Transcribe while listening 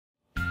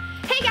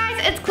Hey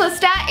guys, it's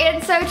Calista,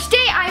 and so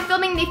today I'm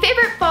filming the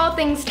favorite fall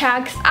things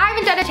tag. I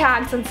haven't done a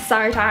tag since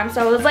summertime,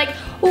 so I was like,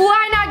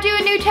 why not do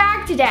a new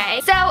tag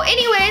today? So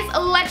anyways,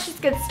 let's just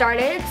get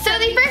started. So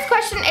the first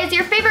question is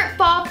your favorite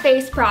fall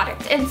face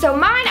product. And so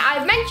mine,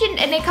 I've mentioned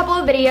in a couple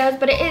of videos,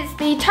 but it is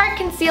the Tarte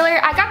Concealer.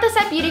 I got this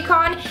at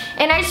BeautyCon,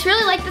 and I just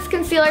really like this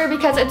concealer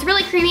because it's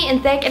really creamy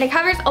and thick, and it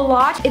covers a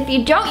lot. If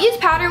you don't use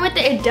powder with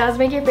it, it does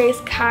make your face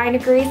kind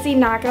of greasy,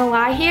 not gonna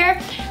lie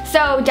here.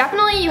 So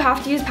definitely you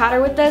have to use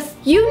powder with this.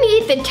 You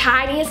need the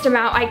tiniest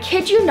amount. I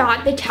kid you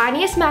not, the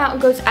tiniest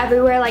amount goes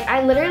everywhere. Like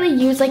I literally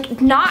use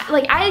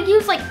I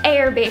use like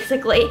air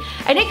basically.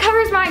 And it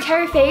covers my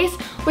entire face,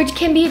 which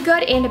can be a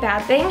good and a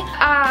bad thing.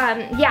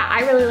 Yeah,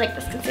 I really like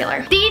this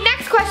concealer. The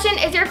next question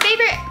is your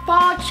favorite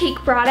fall cheek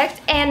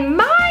product, and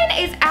mine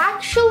is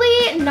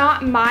actually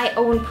not my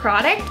own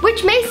product,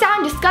 which may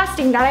sound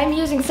disgusting that I'm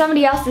using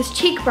somebody else's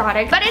cheek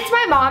product, but it's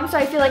my mom, so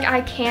I feel like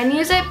I can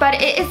use it.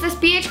 But it is this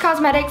BH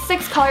Cosmetics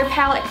 6-color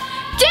palette.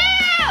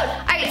 Dude!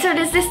 Alright, so it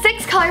is this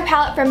 6-color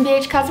palette from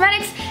BH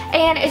Cosmetics,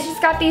 and it's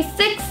just got these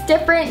 6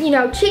 different,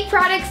 cheek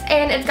products,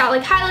 and it's got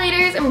like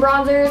highlighters and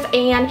bronzers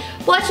and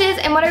blushes.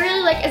 And what I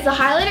really like is the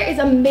highlighter is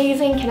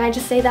amazing. Can I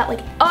just say that? Like,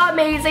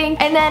 amazing.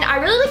 And then I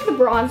really like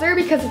the bronzer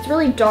because it's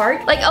really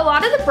dark. Like a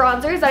lot of the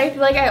bronzers that I feel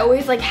like I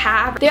always like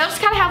have, they all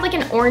just kind of have like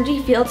an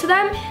orangey feel to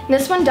them. And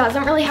this one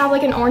doesn't really have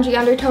like an orangey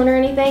undertone or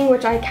anything,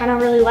 which I kind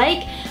of really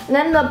like. And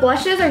then the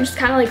blushes are just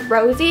kind of like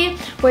rosy,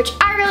 which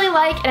I really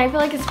like, and I feel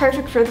like it's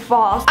perfect for the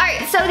fall.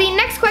 Alright, so the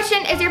next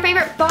question is your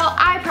favorite fall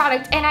eye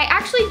product, and I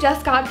actually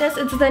just got this.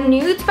 It's the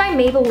Nudes by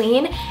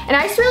Maybelline, and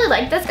I just really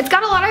like this. It's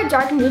got a lot of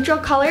dark neutral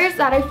colors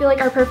that I feel like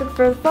are perfect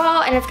for the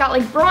fall, and it's got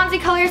like bronzy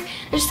colors.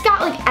 It's just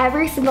got like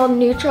every single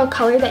neutral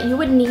color that you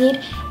would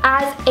need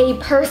as a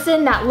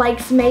person that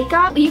likes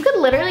makeup. You could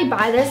literally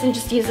buy this and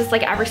just use this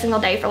like every single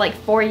day for like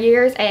 4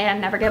 years and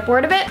never get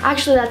bored of it.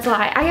 Actually, that's a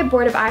lie. I get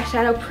bored of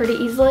eyeshadow pretty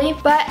easily,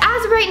 but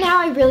as of right now,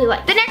 I really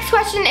like it. The next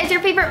question is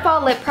your favorite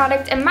fall lip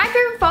product, and my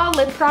favorite fall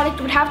lip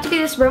product would have to be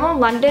this Rimmel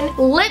London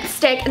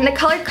lipstick in the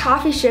color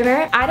Coffee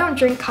Shimmer. I don't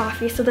drink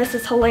coffee, so this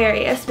is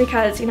hilarious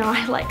because,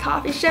 I like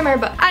coffee shimmer,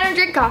 but I don't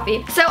drink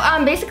coffee. So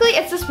basically,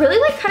 it's this really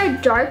like kind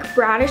of dark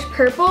brownish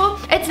purple.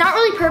 It's not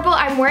really purple.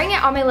 I'm wearing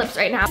it on my lips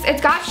right now.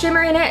 It's got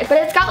shimmer in it, but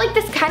it's got like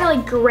this kind of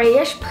like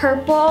grayish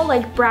purple,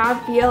 like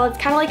brown feel. It's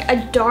kind of like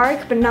a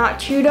dark, but not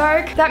too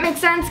dark, if that makes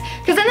sense.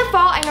 Because in the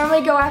fall, I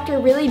normally go after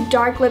really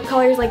dark lip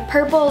colors like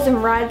purples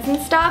and reds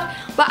and stuff.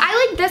 But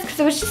I like this because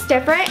it was just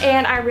different,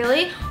 and I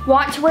really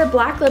want to wear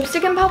black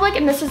lipstick in public,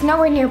 and this is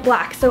nowhere near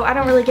black, so I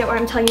don't really get why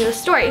I'm telling you this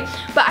story.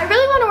 But I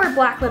really want to wear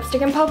black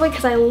lipstick in public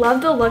because I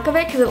love the look of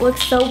it, because it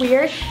looks so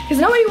weird because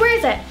nobody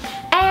wears it.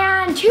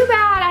 And too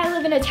bad I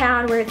live in a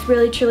town where it's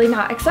really truly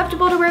not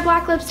acceptable to wear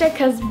black lipstick,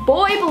 because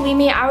boy, believe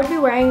me, I would be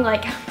wearing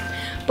like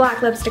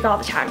black lipstick all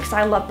the time because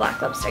I love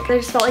black lipstick. I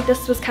just felt like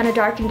this was kind of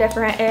dark and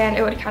different, and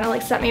it would kind of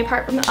like set me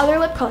apart from the other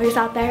lip colors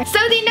out there. So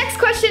the next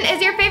question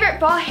is your favorite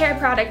fall hair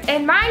product,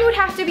 and mine would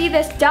have to be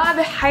this Dove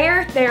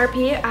Hair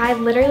Therapy. I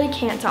literally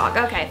can't talk.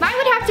 Okay. Mine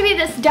would have to be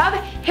this Dove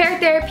Hair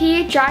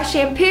Therapy dry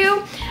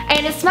shampoo,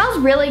 and it smells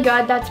really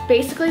good. That's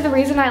basically the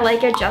reason I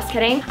like it. Just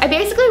kidding. I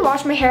basically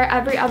wash my hair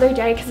every other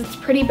day because it's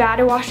pretty bad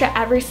to wash it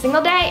every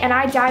single day, and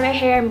I dye my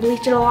hair and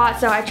bleach it a lot,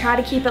 so I try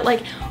to keep it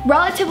like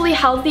relatively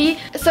healthy.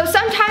 So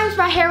sometimes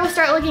my hair will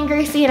start looking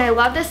greasy, and I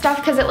love this stuff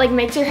because it like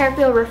makes your hair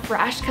feel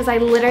refreshed, because I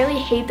literally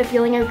hate the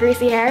feeling of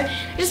greasy hair.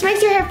 It just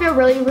makes your hair feel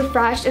really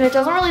refreshed, and it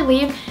doesn't really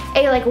leave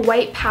a like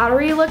white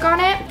powdery look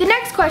on it. The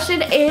next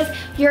question is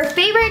your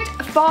favorite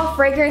fall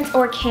fragrance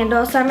or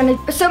candle. So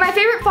my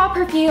favorite fall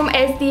perfume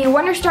is the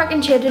Wonderstruck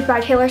Enchanted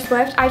by Taylor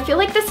Swift. I feel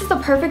like this is the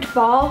perfect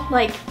fall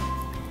like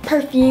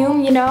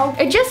perfume,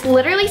 it just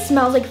literally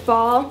smells like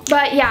fall.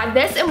 But yeah,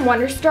 this and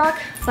Wonderstruck,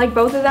 like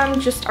both of them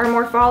just are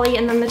more fall-y,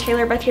 and then the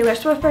Taylor by Taylor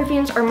Swift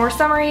perfumes are more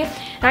summery,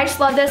 and I just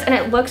love this, and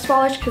it looks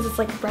fallish because it's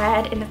like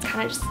red, and it's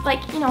kind of just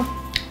like,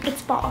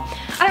 it's fall.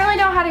 I don't really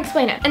know how to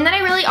explain it. And then I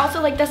really also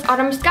like this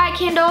Autumn Sky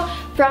candle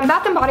from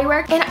Bath & Body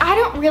Works, and I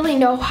don't really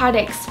know how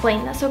to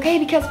explain this, okay,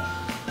 because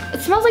it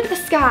smells like the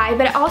sky,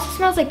 but it also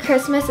smells like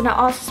Christmas, and it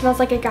also smells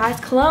like a guy's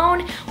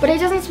cologne, but it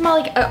doesn't smell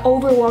like an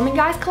overwhelming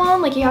guy's cologne.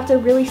 Like you have to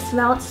really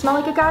smell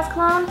like a guy's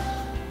cologne.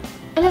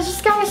 And it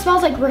just kind of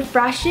smells like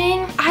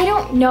refreshing. I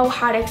don't know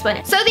how to explain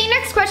it. So the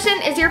next question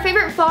is your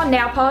favorite fall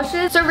nail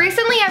polishes. So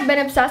recently I've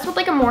been obsessed with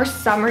like a more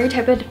summery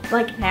type of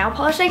like nail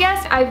polish, I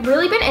guess. I've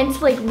really been into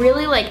like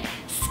really like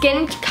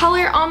skin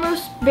color,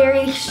 almost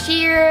very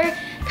sheer,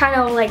 kind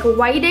of like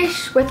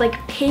whitish with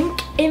like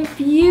pink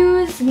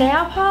infused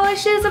nail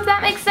polishes, if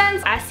that makes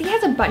sense. Essie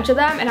has a bunch of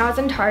them, and I was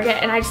in Target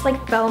and I just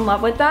like fell in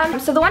love with them.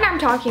 So the one I'm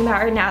talking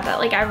about right now that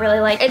like I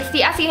really like, it's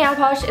the Essie nail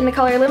polish in the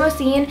color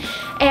Limousine,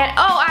 and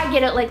oh, I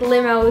get it, like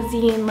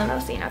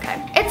limousine,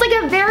 okay. It's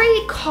like a very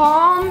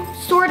calm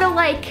sort of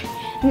like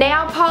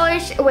nail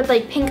polish with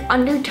like pink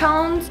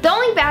undertones. The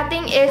only bad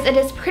thing is it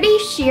is pretty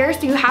sheer,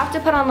 so you have to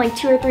put on like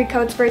 2 or 3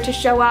 coats for it to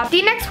show up.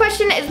 The next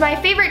question is my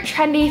favorite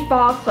trendy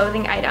fall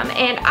clothing item,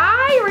 and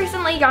I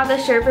recently got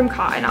this shirt from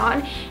Cotton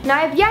On and I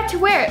have yet to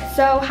wear it,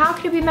 so how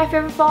could it be my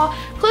favorite fall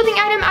clothing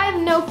item? I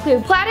have no clue.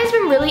 Plaid has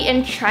been really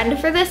in trend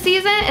for this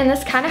season, and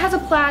this kind of has a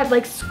plaid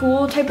like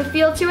school type of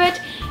feel to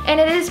it, and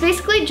it is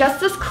basically just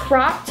this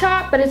crop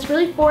top, but it's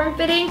really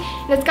form-fitting,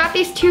 and it's got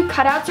these 2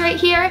 cutouts right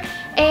here.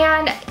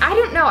 And I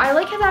don't know, I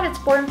like how that it's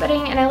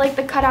form-fitting, and I like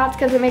the cutouts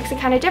because it makes it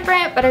kind of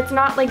different, but it's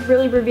not like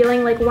really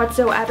revealing like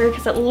whatsoever,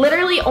 because it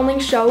literally only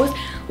shows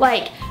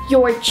like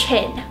your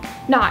chin,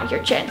 not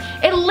your chin.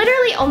 It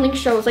literally only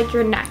shows like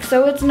your neck,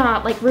 so it's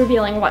not like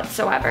revealing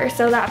whatsoever,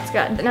 so that's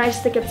good, and I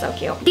just think it's so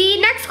cute. The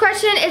next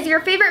question is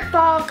your favorite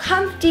fall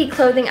comfy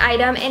clothing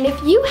item, and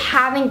if you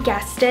haven't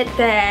guessed it,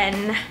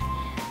 then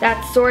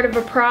that's sort of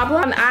a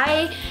problem.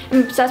 I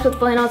am obsessed with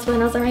flannels.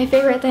 Flannels are my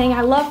favorite thing.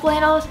 I love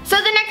flannels. So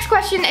the next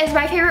question is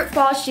my favorite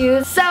fall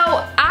shoes. So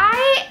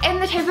I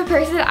am the type of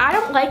person, I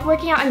don't like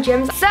working out in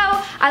gyms. So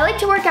I like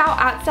to work out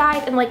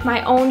outside in like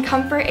my own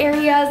comfort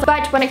areas.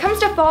 But when it comes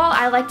to fall,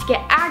 I like to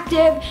get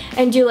active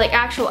and do like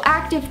actual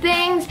active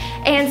things.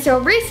 And so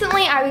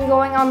recently I've been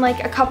going on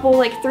like a couple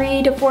like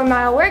 3 to 4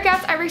 mile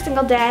workouts every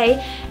single day.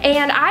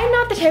 And I'm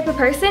not the type of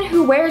person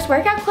who wears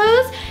workout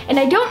clothes, and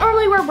I don't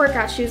normally wear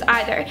workout shoes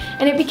either.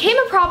 And it became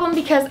a problem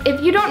because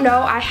if you don't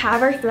know, I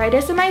have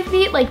arthritis in my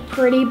feet, like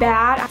pretty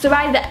bad. So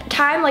by the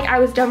time like I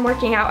was done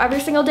working out every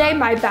single day,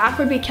 my back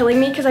would be killing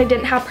me because I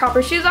didn't have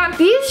proper shoes on.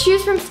 These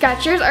shoes from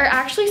Skechers are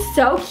actually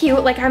so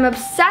cute, like I'm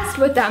obsessed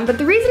with them. But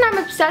the reason I'm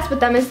obsessed with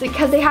them is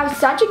because they have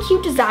such a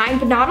cute design,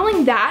 but not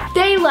only that,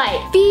 they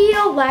like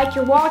feel like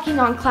you're walking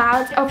on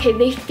clouds. Okay,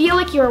 they feel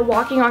like you're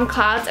walking on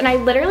clouds, and I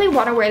literally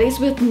want to wear these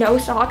with no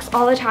socks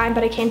all the time,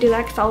 but I can't do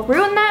that because I'll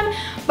ruin them.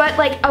 But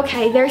like,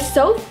 okay, they're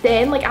so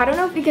thin, like I don't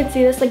know if you can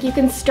see this, like you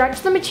can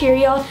stretch the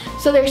material,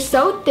 so they're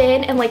so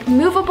thin and like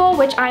movable,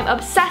 which I'm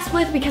obsessed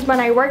with because when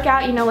I work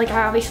out, you know, like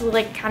I obviously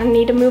like kind of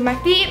need to move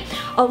my feet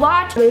a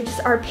lot. They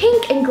just are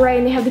pink and gray,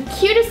 and they have the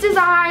cutest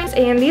designs,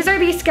 and these are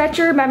the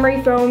Skechers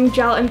Memory Foam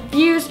Gel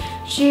Infused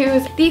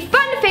shoes. The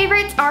fun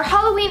favorites are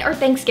Halloween or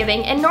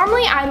Thanksgiving, and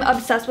normally I'm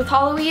obsessed with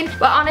Halloween,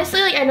 but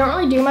honestly like I don't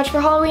really do much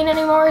for Halloween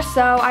anymore,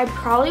 so I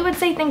probably would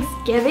say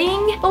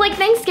Thanksgiving. But like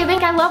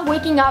Thanksgiving, I love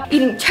waking up,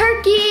 eating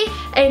turkey,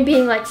 and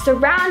being like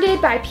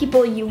surrounded by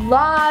people you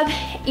love,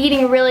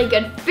 eating really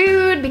good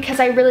food because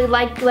I really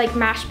like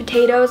mashed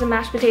potatoes, and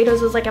mashed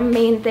potatoes is like a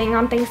main thing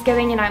on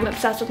Thanksgiving, and I'm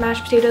obsessed with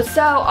mashed potatoes.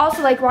 So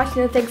also like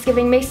watching the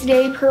Thanksgiving Macy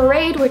Day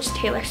Parade, which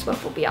Taylor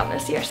Swift will be on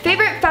this year.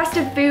 Favorite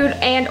festive food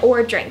and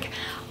or drink.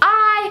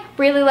 I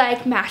really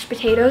like mashed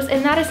potatoes,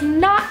 and that is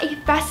not a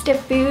festive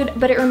food,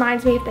 but it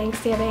reminds me of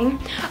Thanksgiving.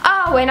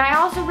 Oh, and I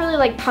also really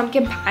like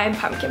pumpkin pie and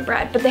pumpkin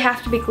bread, but they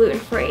have to be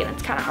gluten-free, and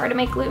it's kind of hard to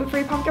make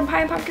gluten-free pumpkin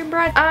pie and pumpkin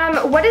bread.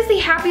 What is the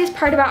happiest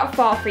part about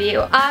fall for you?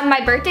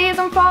 My birthday is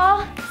in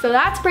fall, so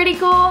that's pretty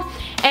cool.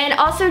 And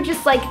also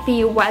just like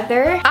the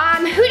weather.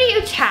 Who do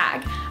you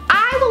tag?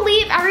 I will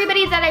leave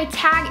everybody that I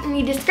tag in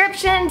the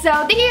description. So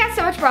thank you guys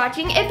so much for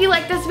watching. If you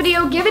like this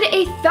video, give it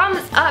a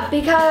thumbs up,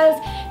 because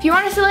if you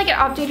want to see like an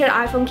updated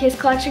iPhone case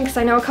collection, because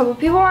I know a couple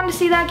people want to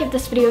see that, give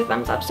this video a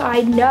thumbs up so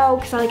I know,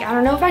 because I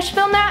don't know if I should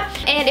film that.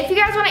 And if you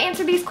guys want to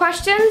answer these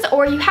questions,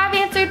 or you have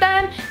answered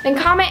them, then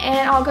comment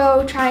and I'll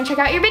go try and check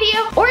out your video,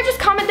 or just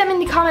comment them in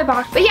the comment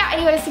box. But yeah,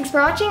 anyways, thanks for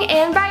watching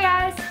and bye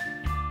guys.